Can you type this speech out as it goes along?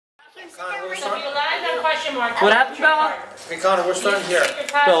Connor, we're So if starting. you land on question mark. What happened, Bella? Hey, Connor, we're starting here.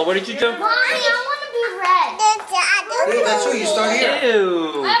 Bella, what did you do? Mommy, I want to be red. Hey, that's who you start here.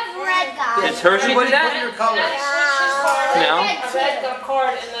 Ew. I'm red guy. Did Hershey do Everybody put that? your colors. No. A red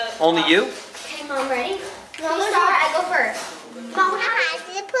card in the. Only you? Okay, Mom, ready? Mom, start. I go first. Mom, I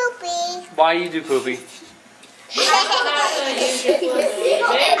do the poopy. Why you do poopy? I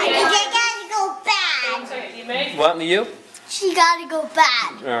gotta go bad. You may What, me you? She gotta go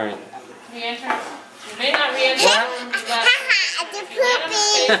bad. Alright. re-enter. You may not re-enter. Haha, the poopy.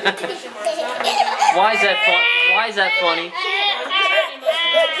 Why is that fun? Why is that funny?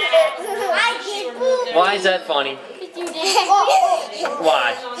 I did poop. Why is that funny?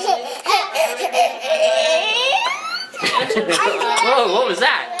 Why? Whoa, what was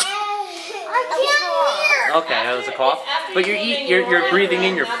that? I can't hear. Okay, that was a cough. But you're breathing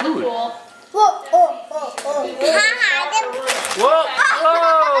in your food. Whoa,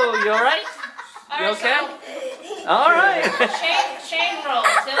 whoa, you alright? You okay? Alright. Shame rolls.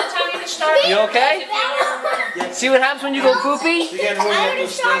 The only time you can start. You okay? See what happens when you go poopy? So again, when you have to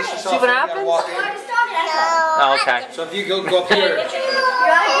space yourself, See what you gotta happens? walk in. Oh, okay. So if you go up here.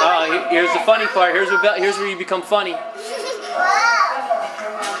 Oh, here's the funny part. Here's where you become funny.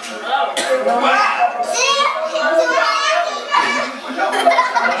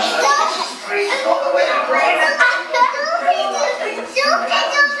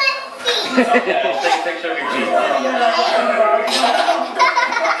 Take a picture of your teeth. I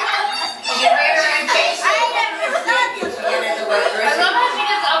love how she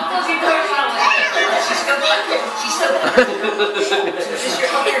does up close and personal.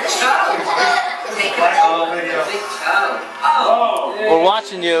 We're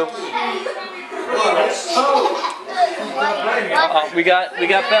watching you.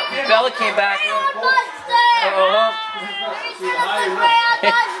 Bella came back.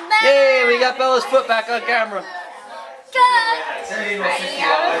 Yay, we got Bella's foot back on camera.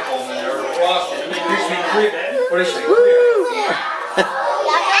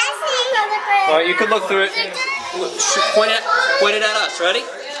 Alright, you can look through it. Point it at us. Ready?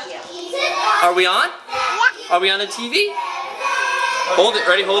 Are we on? Are we on the TV? Hold it.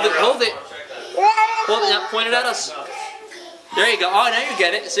 Ready? Hold it. Hold it. Hold it. Now point it at us. There you go. Oh, now you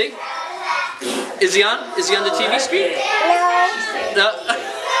get it. See? Is he on? Is he on the TV screen? No.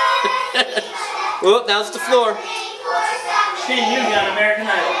 Whoop, now it's the floor. She and you got American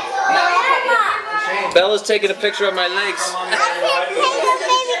Idol. Bella's taking a picture of my legs.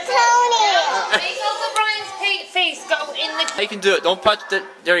 Make Uncle Brian's face go in the. You can do it. Don't touch the.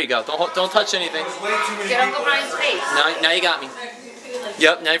 There you go. Don't touch anything. Get Uncle Brian's face. Now you got me.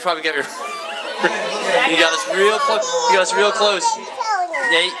 Yep. Now you probably got your. You got us real close. You got us real close.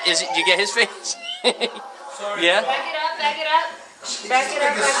 Yeah. Did you get his face? Yeah. Back it up. Back it up. Back it up. Back it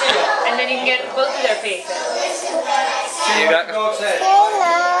up. And then you can get both of their faces. You got. You're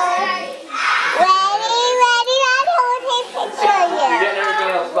getting everything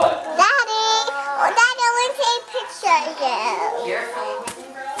else, but.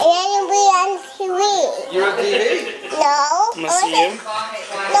 You're on TV? No. I'm gonna see you. No.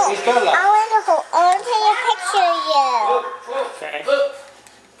 I want to take a picture of you. Okay.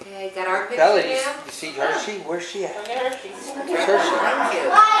 Okay, got our picture Bella, now. you see Hershey? Where's she at? Okay, Hershey. Where's Hershey?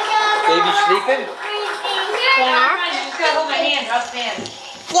 Baby sleeping? You gotta hold my hand. Drop the hand.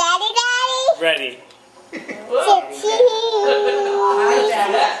 Daddy, Daddy. Ready. Tipsy.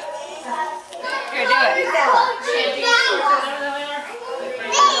 Here, do it.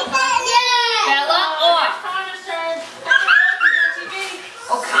 Bella, off.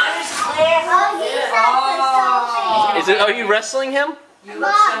 O'Connor's clear. Is it? Are you wrestling him? Look at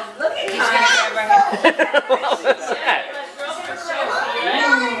What was that?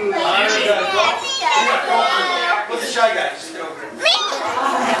 What's the shy guy? Just sit over there.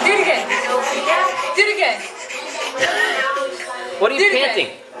 Do it again. Do it again. What are you panting?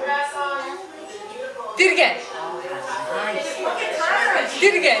 Do it again. Do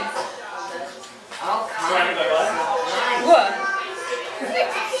it again. What?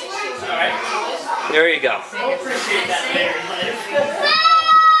 There you go. I'll appreciate that later in life.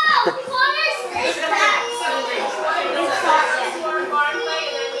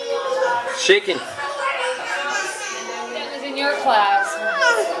 Shaking. That was in your class.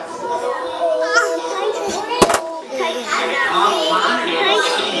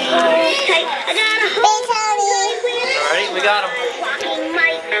 Alright, we got him.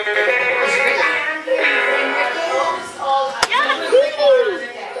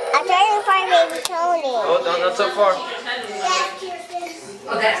 I'm trying to find Baby Tony. Oh, not so far.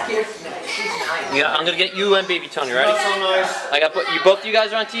 Oh, that's Kirsten. Yeah, I'm gonna get you and baby Tony. Ready? So nice. I got both of you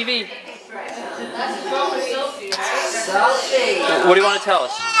guys are on TV. What do you want to tell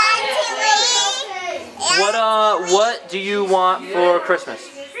us? What do you want for Christmas?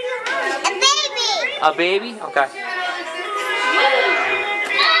 A baby. A baby? Okay.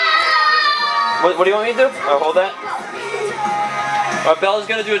 What do you want me to do? Oh, hold that. All right, Bella's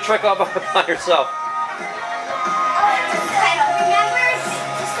gonna do a trick all by herself.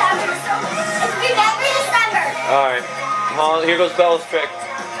 Remember December. All right. Well, here goes Bella's trick.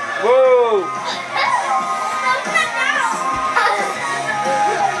 Whoa!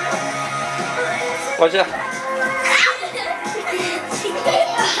 Watch out.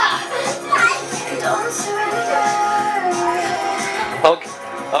 Okay.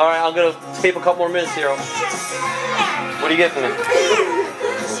 All right, I'm gonna tape a couple more minutes here. What do you get for me?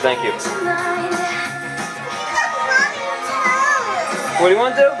 Thank you. What do you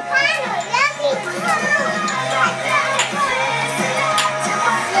want to do?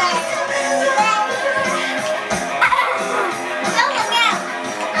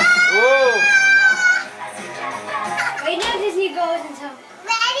 Whoa! Wait now Disney goes until.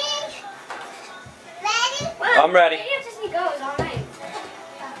 Ready? Ready? I'm ready. Wait now Disney goes all night.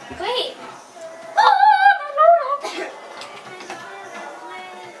 Wait.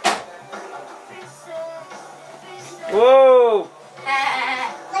 Whoa!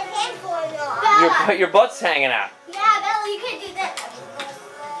 Like that for Your butt's hanging out. Yeah, Bella, you can't do that.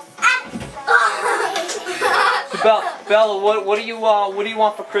 So Bella, what do you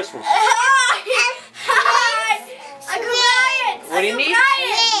want for Christmas? What do you need?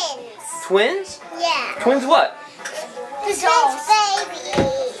 Twins? Yeah. Twins what? The twins baby.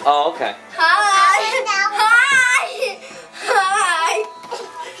 Oh, okay. Hi.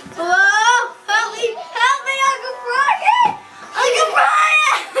 Whoa. Help me, Uncle Brian.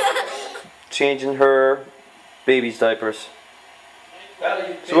 Changing her baby's diapers.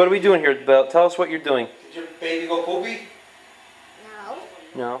 So what are we doing here, Bella? Tell us what you're doing. Did your baby go poopy? No.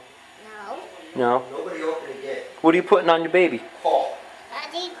 No. No. Nobody opened it yet. What are you putting on your baby? Paul. I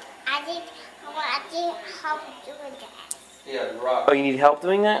think help doing that. Yeah, the rock. Oh, you need help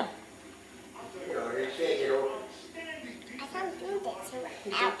doing that? You know, they can't get open. I can't do this.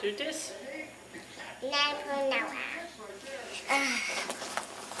 You don't do this? Now.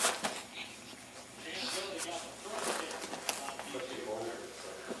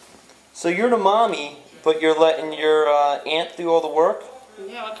 So you're the mommy, but you're letting your aunt do all the work?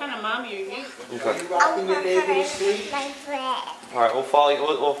 Yeah, what kind of mom are you? Okay. Are you rocking your baby to sleep? My bread. All right, we'll follow you.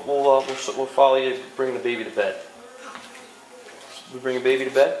 We'll follow you. Bring the baby to bed. We bring a baby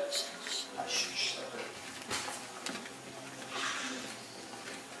to bed.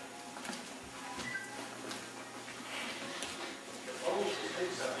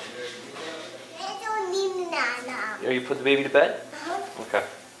 I don't need Nana. Or you put the baby to bed? Uh-huh. Okay.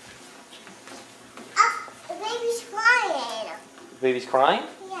 The baby's crying. The baby's crying?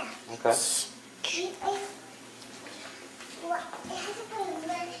 Yeah. Okay. It has to put a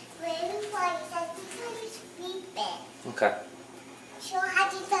baby crying. It's like he's sleeping. Okay. So had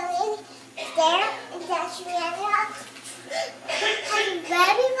to come in there and that's where I have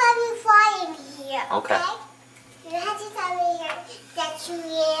very flying here. Okay. You have to come in here. That's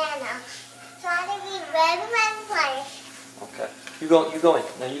Rihanna. So I have to be very flying. Okay. You go in.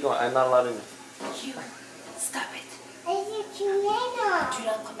 No, you go in. I'm not allowed in there. You, stop it. I see Rihanna. Do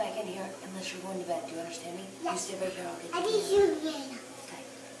not come back in here unless you're going to bed. Do you understand me? Yeah. You stay right here. I'll get I you. see Rihanna. Okay.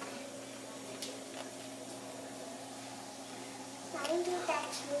 I do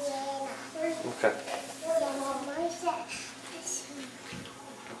that's Rihanna. Okay.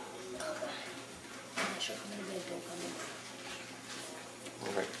 Unless you're coming to bed, don't come in.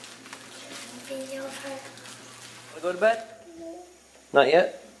 All right. Video of her. Want to go to bed? Not yet?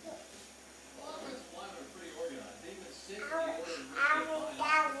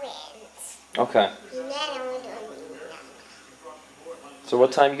 Okay. So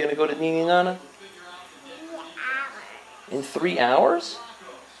what time are you going to go to Nini Nana? In 3 hours?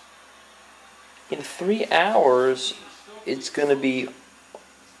 In 3 hours, it's going to be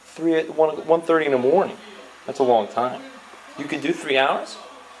 1:30 in the morning. That's a long time. You can do 3 hours?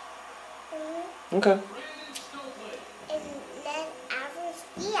 Okay. And then after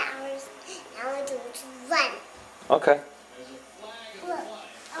 3 hours, now we do it run. Okay. Look,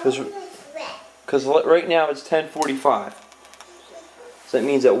 I 'Cause- want to swim. Because right now it's 10:45. So that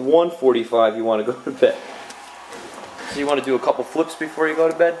means at 1:45 you want to go to bed. So you want to do a couple flips before you go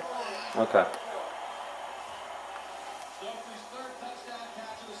to bed? Okay.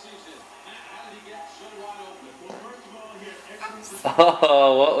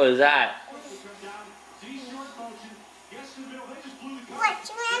 Oh, what was that?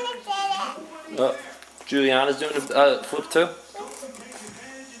 Oh, Juliana's doing a flip too.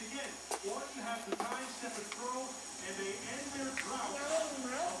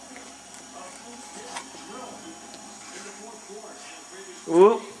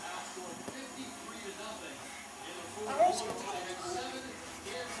 Whoop.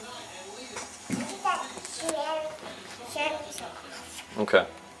 Okay.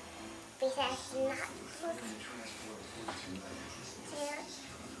 Because not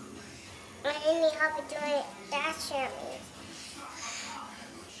I didn't have to do it. That's it.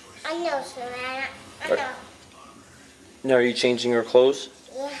 I know, Savannah. I know. Now, are you changing her clothes?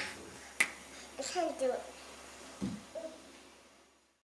 Yeah. I can't do it.